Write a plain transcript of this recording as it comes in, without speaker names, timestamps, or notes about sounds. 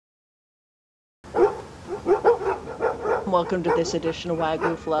Welcome to this edition of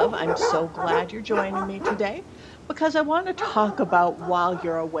Wagyu Love. I'm so glad you're joining me today because I want to talk about while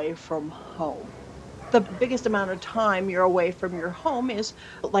you're away from home. The biggest amount of time you're away from your home is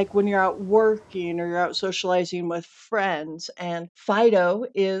like when you're out working or you're out socializing with friends. And Fido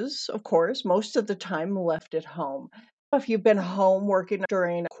is, of course, most of the time left at home. If you've been home working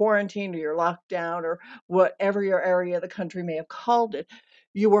during quarantine or your lockdown or whatever your area of the country may have called it,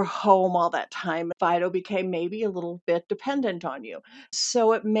 you were home all that time. Fido became maybe a little bit dependent on you.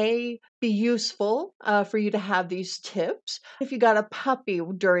 So it may be useful for you to have these tips. If you got a puppy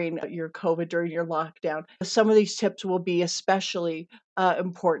during your COVID, during your lockdown, some of these tips will be especially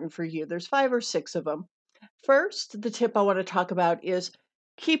important for you. There's 5 or 6 of them. First, the tip I want to talk about is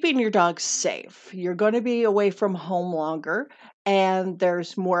keeping your dog safe. You're going to be away from home longer, and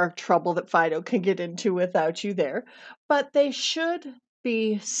there's more trouble that Fido can get into without you there, but they should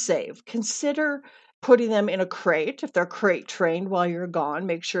be safe. Consider putting them in a crate if they're crate trained while you're gone.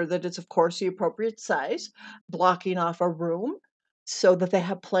 Make sure that it's, of course, the appropriate size, blocking off a room so that they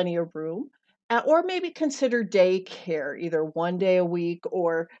have plenty of room. Or maybe consider daycare, either one day a week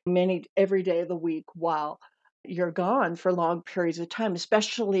or many every day of the week while you're gone for long periods of time,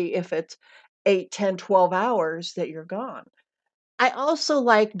 especially if it's 8, 10, 12 hours that you're gone. I also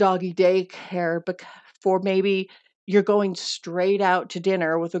like doggy daycare for maybe you're going straight out to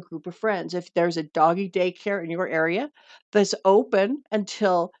dinner with a group of friends. If there's a doggy daycare in your area that's open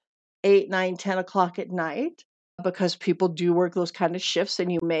until 8, 9, 10 o'clock at night, because people do work those kind of shifts,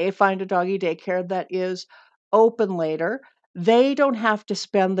 and you may find a doggy daycare that is open later, they don't have to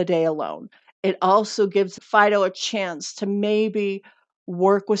spend the day alone. It also gives Fido a chance to maybe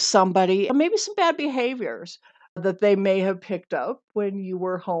work with somebody, maybe some bad behaviors that they may have picked up when you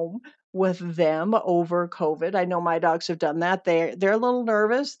were home with them over COVID. I know my dogs have done that. They're a little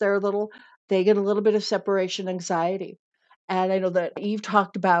nervous. They get a little bit of separation anxiety. And I know that Eve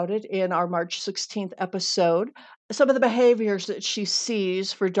talked about it in our March 16th episode. Some of the behaviors that she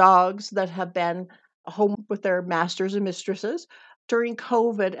sees for dogs that have been home with their masters and mistresses during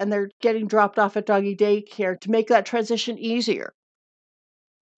COVID and they're getting dropped off at doggy daycare to make that transition easier.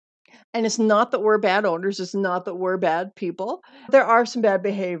 And it's not that we're bad owners, it's not that we're bad people. There are some bad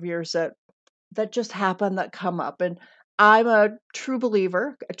behaviors that just happen that come up. And I'm a true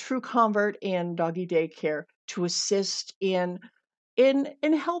believer, a true convert in doggy daycare to assist in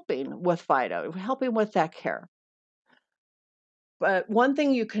helping with Fido, helping with that care. But one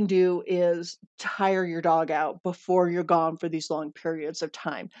thing you can do is tire your dog out before you're gone for these long periods of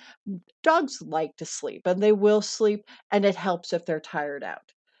time. Dogs like to sleep and they will sleep, and it helps if they're tired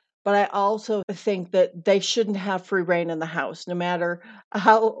out. But I also think that they shouldn't have free reign in the house, no matter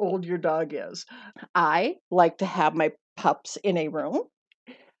how old your dog is. I like to have my pups in a room.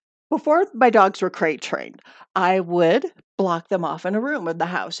 Before my dogs were crate trained, I would block them off in a room in the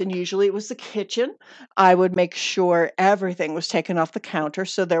house, and usually it was the kitchen. I would make sure everything was taken off the counter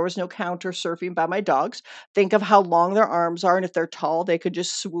so there was no counter surfing by my dogs. Think of how long their arms are, and if they're tall, they could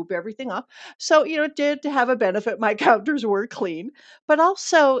just swoop everything up. So, it did have a benefit. My counters were clean, but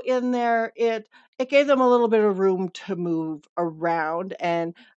also in there, it gave them a little bit of room to move around,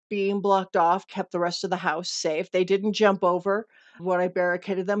 and being blocked off kept the rest of the house safe. They didn't jump over what I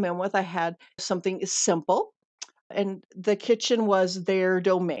barricaded them in with. I had something simple, and the kitchen was their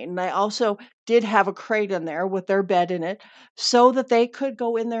domain. And I also did have a crate in there with their bed in it so that they could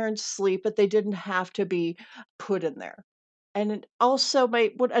go in there and sleep, but they didn't have to be put in there. And it also,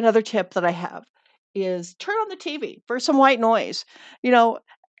 another tip that I have is turn on the TV for some white noise. You know,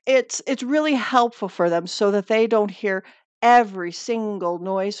 it's really helpful for them so that they don't hear every single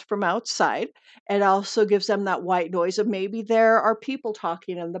noise from outside. It also gives them that white noise of maybe there are people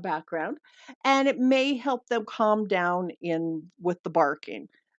talking in the background, and it may help them calm down in with the barking.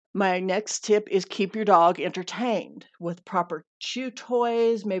 My next tip is keep your dog entertained with proper chew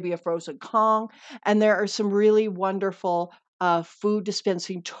toys, maybe a frozen Kong, and there are some really wonderful food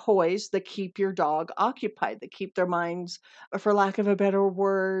dispensing toys that keep your dog occupied, that keep their minds, for lack of a better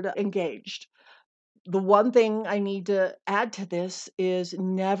word, engaged. The one thing I need to add to this is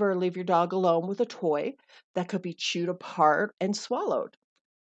never leave your dog alone with a toy that could be chewed apart and swallowed.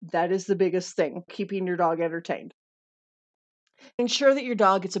 That is the biggest thing, keeping your dog entertained. Ensure that your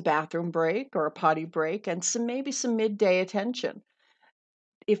dog gets a bathroom break or a potty break and maybe some midday attention.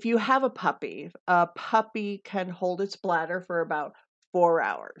 If you have a puppy can hold its bladder for about 4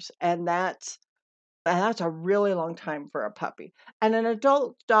 hours, and that's a really long time for a puppy. And an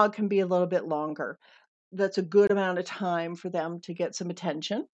adult dog can be a little bit longer. That's a good amount of time for them to get some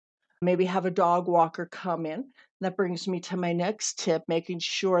attention. Maybe have a dog walker come in. That brings me to my next tip, making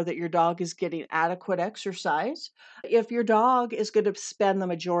sure that your dog is getting adequate exercise. If your dog is going to spend the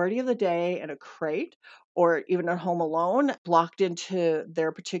majority of the day in a crate or even at home alone, blocked into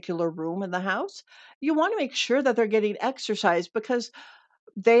their particular room in the house, you want to make sure that they're getting exercise because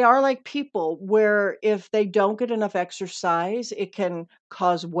they are like people where if they don't get enough exercise, it can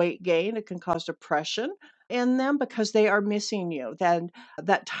cause weight gain, it can cause depression in them because they are missing you. Then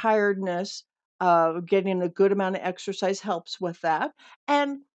that tiredness of getting a good amount of exercise helps with that.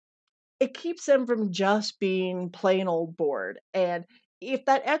 And it keeps them from just being plain old bored. And if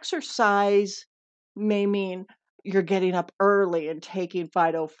that exercise may mean you're getting up early and taking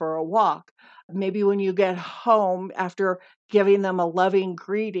Fido for a walk, maybe when you get home after giving them a loving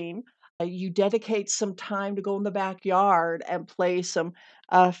greeting, you dedicate some time to go in the backyard and play some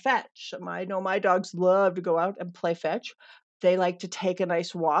fetch. I know my dogs love to go out and play fetch. They like to take a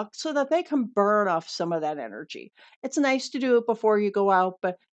nice walk so that they can burn off some of that energy. It's nice to do it before you go out,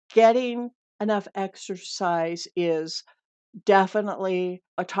 but getting enough exercise is definitely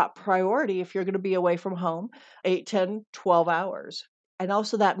a top priority if you're going to be away from home 8, 10, 12 hours. And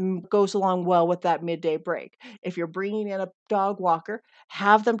also that goes along well with that midday break. If you're bringing in a dog walker,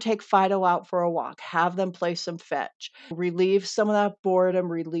 have them take Fido out for a walk, have them play some fetch, relieve some of that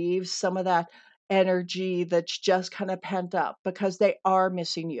boredom, relieve some of that energy that's just kind of pent up because they are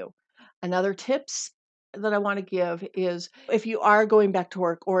missing you. Another tips that I want to give is if you are going back to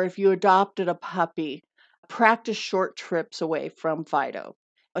work or if you adopted a puppy, practice short trips away from Fido,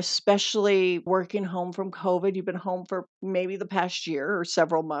 especially working home from COVID. You've been home for maybe the past year or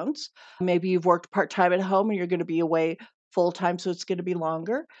several months. Maybe you've worked part time at home and you're going to be away full time, so it's going to be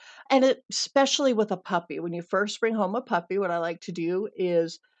longer. And especially with a puppy, when you first bring home a puppy, what I like to do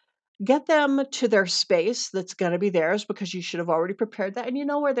is get them to their space that's gonna be theirs because you should have already prepared that, and you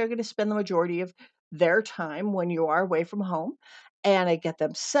know where they're gonna spend the majority of their time when you are away from home, and I get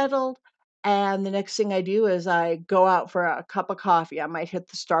them settled, and the next thing I do is I go out for a cup of coffee. I might hit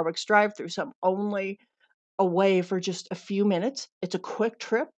the Starbucks drive-through, so I'm only away for just a few minutes. It's a quick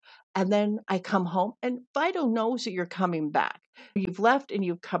trip, and then I come home, and Fido knows that you're coming back. You've left and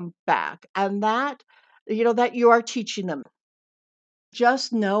you've come back, and that you are teaching them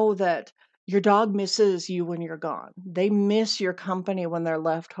just know that your dog misses you when you're gone. They miss your company when they're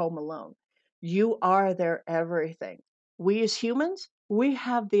left home alone. You are their everything. We as humans, we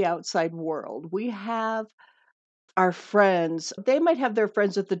have the outside world. We have our friends. They might have their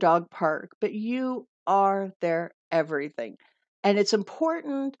friends at the dog park, but you are their everything. And it's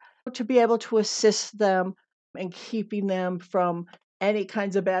important to be able to assist them and keeping them from any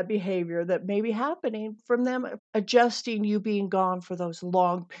kinds of bad behavior that may be happening from them adjusting you being gone for those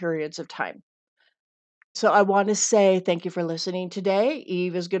long periods of time. So I want to say thank you for listening today.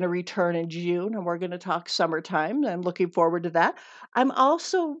 Eve is going to return in June and we're going to talk summertime. I'm looking forward to that. I'm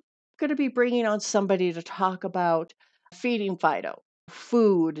also going to be bringing on somebody to talk about feeding Fido,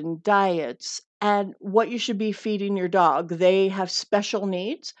 food and diets, and what you should be feeding your dog. They have special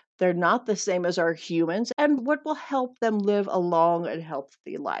needs. They're not the same as our humans, and what will help them live a long and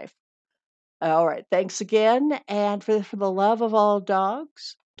healthy life. All right. Thanks again. And for the love of all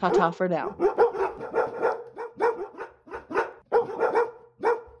dogs, ta ta for now.